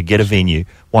be able to get a venue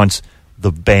once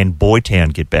the band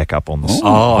Boytown get back up on the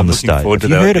on the looking stage. forward to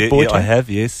Have you that. heard of Yeah, Boytown? I have,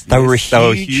 yes. They were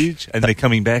huge, and they're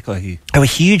coming back, I hear. They were a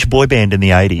huge boy band in the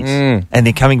 80s, and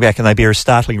they're coming back and they bear a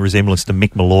startling resemblance to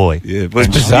Mick Malloy. Yeah, but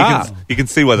bizarre. You can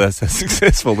see why they're so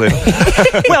successful then.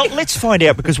 Well, let's find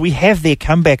out because we have their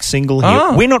comeback single here.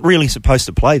 Oh. We're not really supposed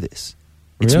to play this.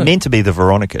 It's Really? meant to be the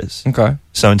Veronicas. Okay.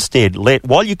 So instead,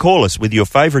 while you call us with your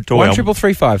favourite toy,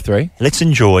 1-333-353. let's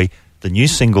enjoy the new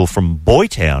single from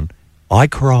Boytown, I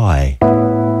Cry.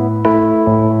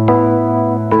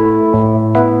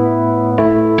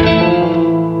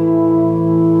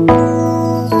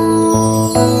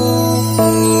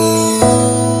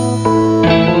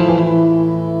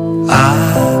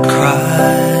 I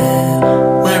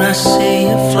cry when I see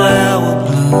a flower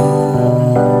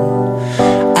bloom.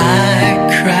 I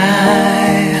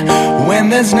cry when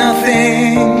there's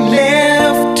nothing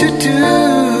left to do.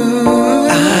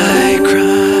 I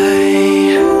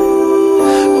cry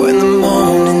when the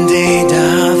morning day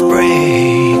doth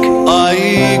break.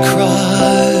 I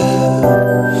cry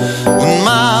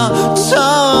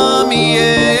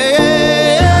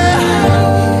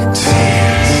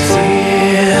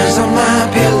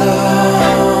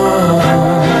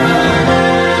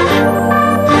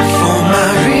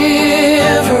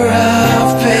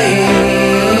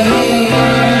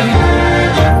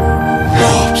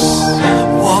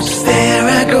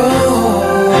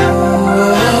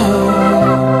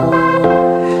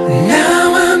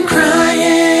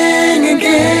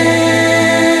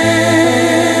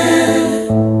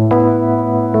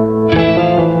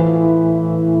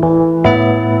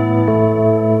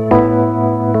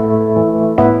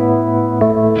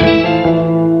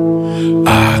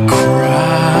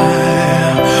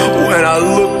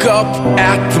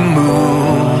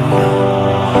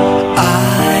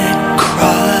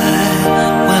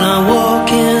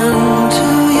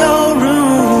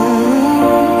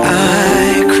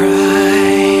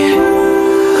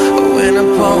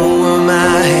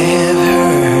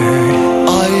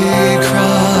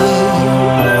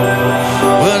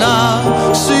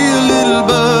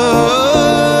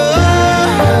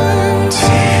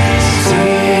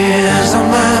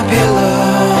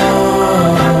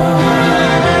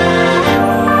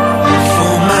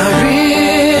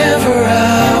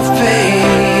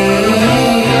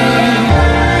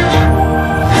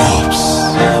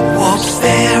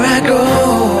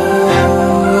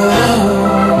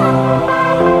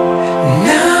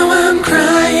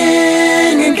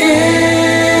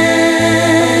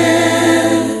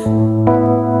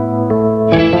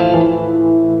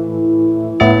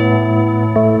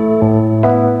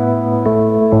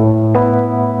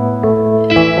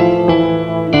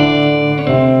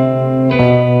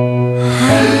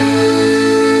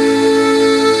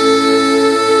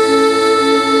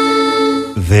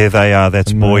There they are.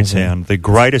 That's Boy Town, the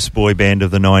greatest boy band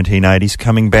of the 1980s,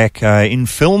 coming back in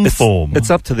film form. It's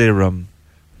up to their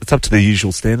it's up to their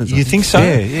usual standards. You think so?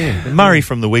 Yeah. Murray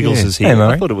from the Wiggles is here. Hey,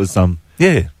 Murray. I thought it was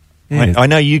yeah. I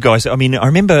know you guys. I mean, I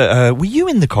remember. Were you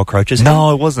in the Cockroaches? No,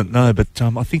 I wasn't. No, but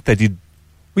I think they did.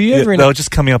 Were you ever in? They were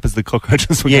just coming up as the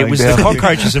Cockroaches. Yeah, it was the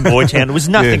Cockroaches and Boy Town. It was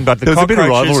nothing but the there was Cockroaches, a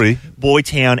bit of rivalry. Boy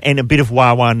Town, and a bit of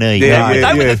Wah Wah Nee.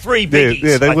 They were the three biggies.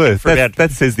 Yeah, they I were. think, That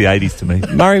says the 80s to me.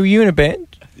 Murray, were you in a band?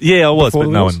 Yeah, I was, Before but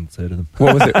the no Wiggles? one's heard of them.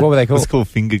 What was it? What were they It was called? called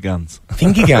Finger Guns.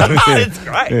 Finger Guns. That's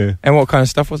great. Yeah. And what kind of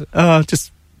stuff was it?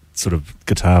 Just sort of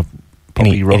guitar,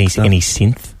 poppy rock stuff. Any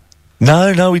synth?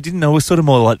 No, we didn't know. It was sort of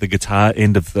more like the guitar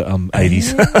end of the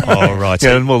 80s. Oh, right.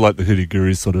 Yeah, more like the Hoodoo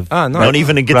Gurus sort of. Oh, no. Not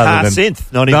even a guitar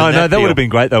synth. Not even No, that deal. would have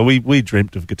been great though. We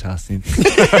dreamt of guitar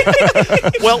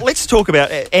synth. Well, let's talk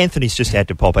about Anthony's just had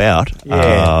to pop out.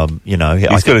 Yeah.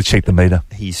 He's got to check the meter.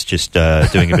 He's just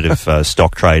doing a bit of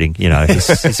stock trading.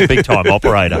 He's a big time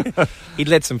operator. He'd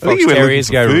let some I think Fox you were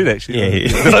Terriers looking for go. food, actually.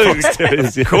 Food, Fox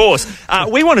Terriers, yeah. of course.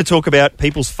 We want to talk about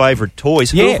people's favourite toys.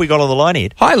 Who Yeah. have we got on the line here?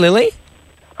 Hi, Lily.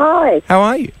 Hi, How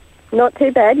are you? not too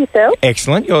bad yourself.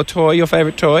 Excellent. Your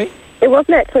favourite toy? It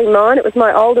wasn't actually mine, it was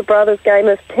my older brother's game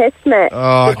of test match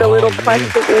with the little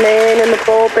plastic man and the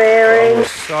ball bearing.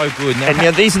 So good. And now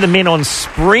these are the men on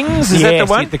springs. Is that the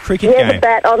one? The cricket Yeah, the game.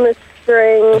 bat on the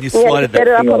string. you You had slide to it set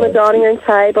it up on the dining room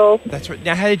table. That's right.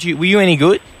 Now, were you any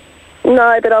good?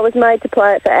 No, but I was made to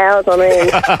play it for hours on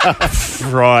end.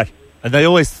 Right. And they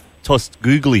always tossed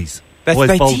googlies. They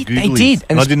Always bowled did, googlies. they did.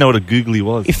 And I didn't know what a googly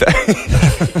was.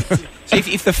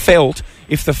 If the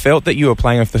felt that you were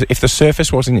playing, if the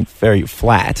surface wasn't very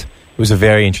flat, it was a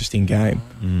very interesting game.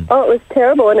 Oh, it was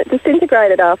terrible, and it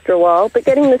disintegrated after a while, but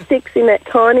getting the six in that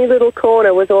tiny little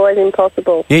corner was always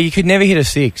impossible. Yeah, you could never hit a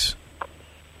 6.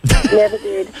 Never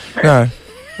did. No,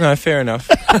 fair enough.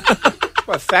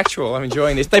 Quite factual. I'm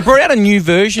enjoying this. They brought out a new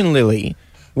version, Lily,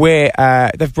 where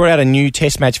they've brought out a new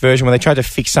test match version where they tried to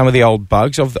fix some of the old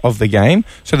bugs of the game,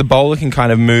 so the bowler can kind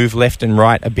of move left and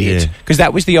right a bit. Because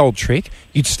that was the old trick.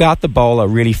 You'd start the bowler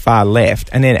really far left,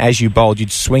 and then as you bowled,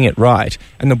 you'd swing it right,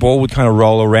 and the ball would kind of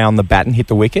roll around the bat and hit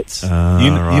the wickets. You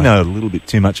know a little bit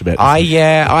too much about this.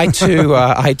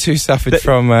 I too suffered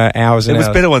from hours and It was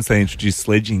hours. better once they introduced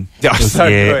sledging. Oh, so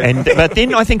good. But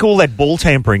then I think all that ball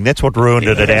tampering, that's what ruined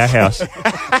it at our house.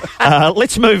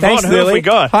 Let's move Thanks, on. Who have Lily. we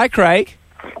got? Hi, Craig.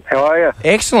 How are you?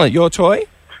 Excellent. Your toy?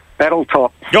 Battle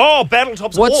Top. Oh, battle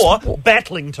tops or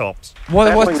battling tops.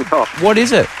 Battling Top. What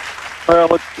is it?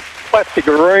 Well, it's a plastic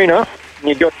arena, and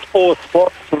you've got 4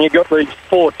 spots, and you've got these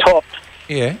 4 tops,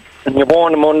 Yeah. and you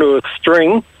wind them onto a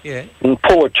string Yeah. and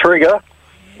pull a trigger,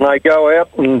 and they go out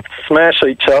and smash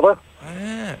each other.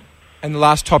 And the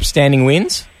last top standing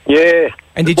wins? Yeah.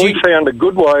 And did we you- found a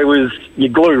good way was you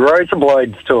glue razor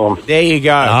blades to them. There you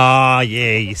go. Ah,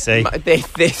 yeah, you see.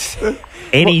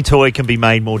 Any toy can be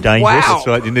made more dangerous. Wow. That's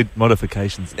right. You need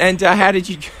modifications. And how did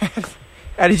you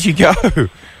go?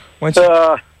 Once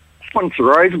Once the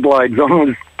razor blades on, it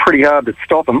was pretty hard to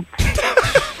stop them.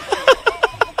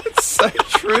 That's so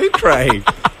true, Craig.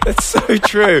 That's so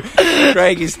true.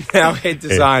 Craig is now head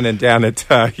designer down at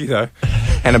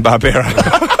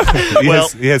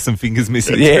Hanna-Barbera. He has some fingers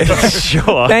missing. Yeah,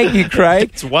 sure. Thank you, Craig.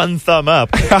 It's one thumb up.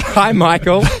 Hi,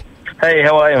 Michael. Hey,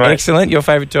 how are you, mate? Excellent. Your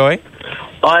favourite toy?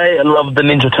 I love the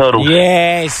Ninja Turtles.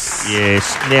 Yes.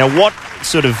 Yes. Now, what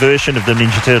sort of version of the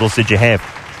Ninja Turtles did you have?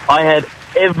 I had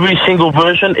every single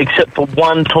version except for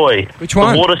one toy. Which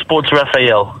one? The Water Sports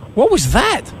Raphael. What was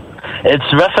that? It's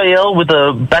Raphael with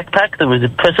a backpack that was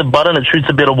press a button and shoots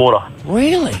a bit of water.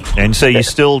 Really? And so you're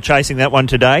still chasing that one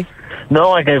today?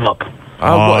 No, I gave up.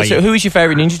 So who is your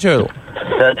favourite Ninja Turtle?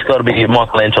 That's got to be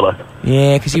Michelangelo.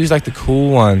 Yeah, because he was like the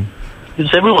cool one.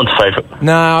 It's everyone's favourite.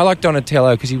 No, I like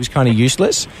Donatello because he was kind of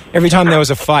useless. Every time there was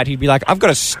a fight, he'd be like, I've got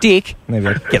a stick. And they'd be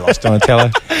like, get lost, Donatello.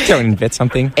 Go and invent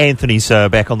something. Anthony's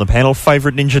back on the panel.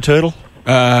 Favourite Ninja Turtle?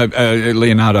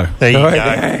 Leonardo. There you Oh, go.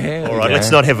 yeah, All right, yeah.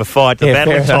 let's not have a fight. The Yeah,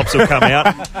 battling fair tops will come out.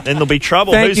 Then there'll be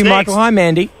trouble. Thank Who's you, next? Michael. Hi,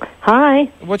 Mandy. Hi.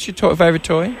 What's your favourite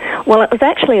toy? Well, it was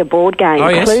actually a board game, Oh,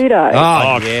 yes? Cluedo.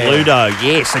 Oh, Cluedo,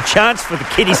 yes. A chance for the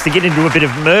kiddies to get into a bit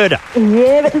of murder.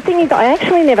 Yeah, but the thing is, I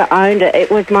actually never owned it. It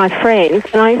was my friends,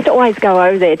 and I used to always go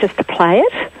over there just to play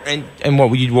it. And what,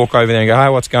 would you walk over there and go, hi,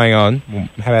 what's going on? Well,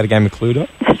 how about a game of Cluedo?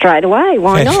 Straight away,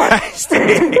 why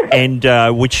not?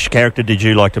 And which character did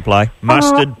you like to play?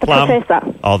 Mustard, the Plum?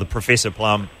 Professor. Oh, the Professor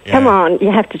Plum. Yeah. Come on,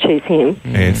 you have to choose him.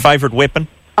 And favourite weapon?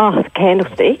 Oh, the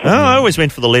candlestick. Oh, I always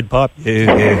went for the lead pipe.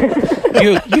 Yeah.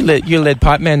 You're lead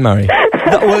pipe man, Murray.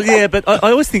 No, well, yeah, but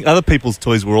I always think other people's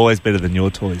toys were always better than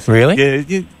your toys. Really?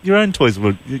 Yeah, your own toys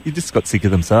were. You just got sick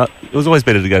of them, so it was always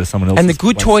better to go to someone else's. And the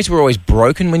good toys were always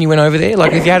broken when you went over there.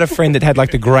 Like if you had a friend that had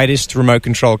like the greatest remote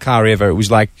control car ever, it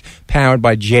was like powered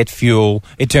by jet fuel.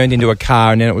 It turned into a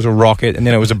car, and then it was a rocket, and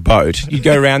then it was a boat. You'd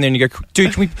go around there and you go,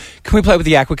 dude, can we play with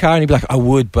the aqua car? And you'd be like, I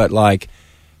would, but like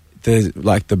the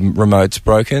remote's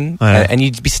broken, and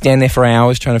you'd be standing there for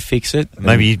hours trying to fix it.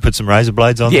 Maybe you'd put some razor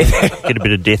blades on. Yeah. Get a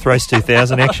bit of Death Race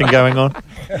 2000 action going on.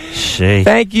 Gee.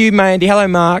 Thank you, Mandy. Hello,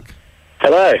 Mark.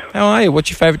 Hello. How are you? What's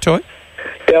your favourite toy?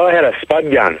 Yeah, I had a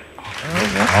spud gun.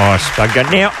 Oh, a spud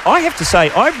gun. Now, I have to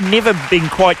say, I've never been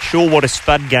quite sure what a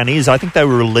spud gun is. I think they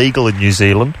were illegal in New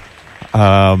Zealand.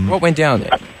 What went down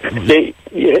there?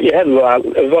 You had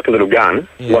it was like a little gun,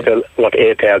 like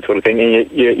air powered sort of thing,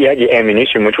 and you had your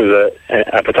ammunition, which was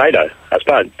a potato, a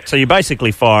spud. So you're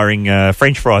basically firing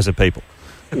French fries at people.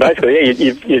 Basically,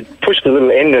 yeah, you push the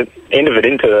little end of it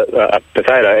into a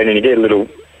potato, and then you get a little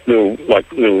ball out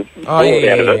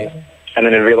of it, and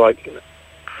then it'd be like.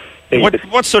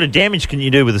 What sort of damage can you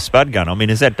do with a spud gun? I mean,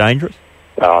 is that dangerous?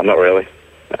 Oh, not really.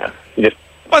 You just.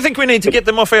 I think we need to get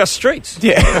them off our streets.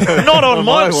 Yeah. Not on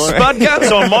my spud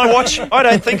guns on my watch. I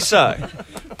don't think so.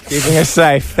 Keeping us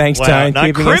safe. Thanks, Tone. No,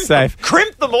 Keeping us safe.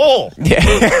 Crimp them all. Yeah.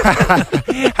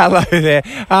 Hello there.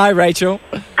 Hi, Rachel.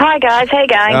 Hi, guys. How you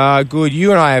going? Good.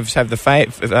 You and I have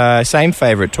the same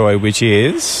favourite toy, which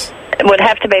is... It would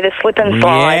have to be the slip and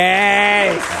slide.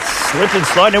 Yes. Slip and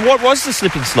slide. Now, what was the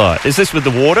slip and slide? Is this with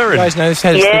the water? You guys know this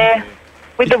had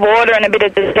with the water and a bit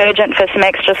of detergent for some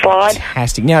extra slide.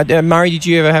 Fantastic. Now, Murray, did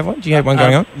you ever have one? Do you have one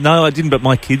going on? No, I didn't, but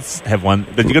my kids have one.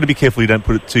 But you've got to be careful you don't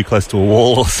put it too close to a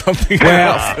wall or something.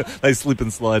 Well, they slip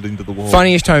and slide into the wall.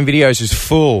 Funniest Home Videos is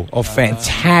full of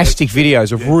fantastic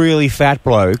videos of really fat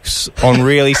blokes on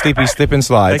really slippy slip and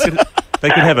slides. They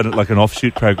could have an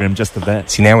offshoot program just of that.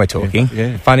 See, now we're talking.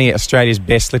 Yeah. Funny Australia's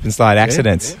best slip and slide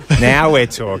accidents. Yeah. Now we're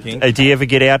talking. Do you ever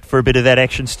get out for a bit of that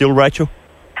action still, Rachel?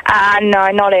 No,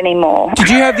 not anymore. Did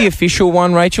you have the official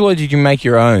one, Rachel, or did you make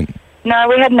your own? No,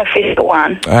 we had an official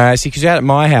one. See, because out at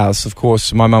my house, of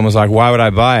course, my mum was like, why would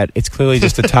I buy it? It's clearly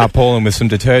just a tarpaulin with some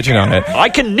detergent on it. I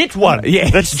can knit one.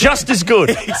 Yeah. That's just as good.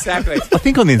 Exactly. I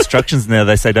think on the instructions now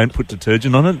they say don't put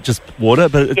detergent on it, just water,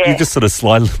 but you just sort of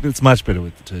slide. It's much better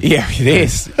with detergent. Yeah, it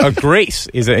is. Grease.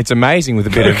 It's amazing with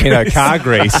a bit of car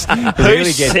grease. Who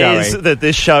says that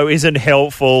this show isn't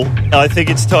helpful? I think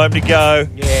it's time to go.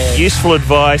 Yeah. Useful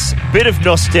advice, bit of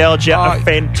nostalgia, a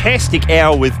fantastic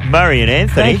hour with Murray and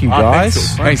Anthony. Thank you, guys.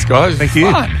 Thanks, guys. Thank you.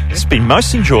 It's been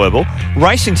most enjoyable.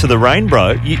 Racing to the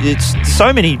Rainbow, it's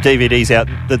so many DVDs out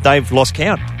that they've lost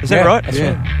count. Is that right? That's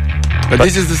right. But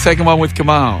this is the second one with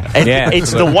Kamal. And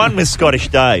it's the one with Scottish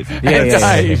Dave.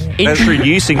 Dave.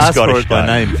 Introducing Scottish Dave. By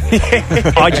name.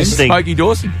 I just think Smokey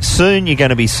Dawson. Soon you're going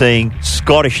to be seeing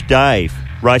Scottish Dave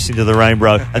racing to the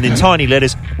Rainbow, and then tiny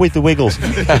letters with the Wiggles.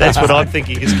 That's what I'm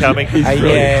thinking is coming.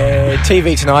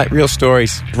 TV tonight, Real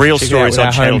Stories. Real Stories on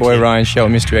our Channel homeboy 10. Ryan Shell,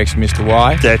 Mr. X and Mr.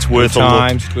 Y. That's worth good a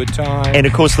times, look. Good times. And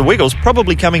of course, the Wiggles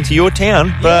probably coming to your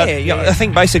town, but I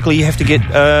think basically you have to get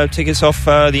tickets off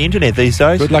the internet these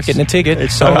days. Good luck getting a ticket.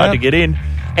 It's so hard to get in.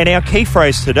 And our key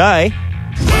phrase today.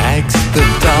 Wags the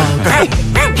dog.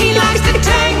 He likes to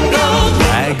tango.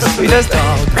 Wags Who does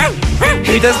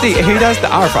the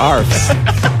arf?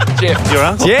 Jeff. Your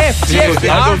uncle? Jeff, the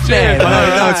arf man.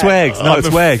 No, it's Wags. No, it's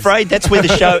Wags. I'm afraid that's where the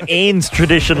show ends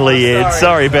traditionally, Ed.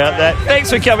 Sorry about that.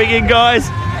 Thanks for coming in, guys.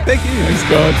 Thank you. Thanks,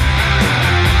 God.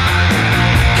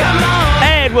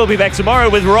 And we'll be back tomorrow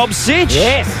with Rob Sitch.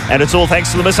 Yes. And it's all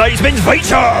thanks to the Mercedes-Benz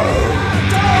Vito.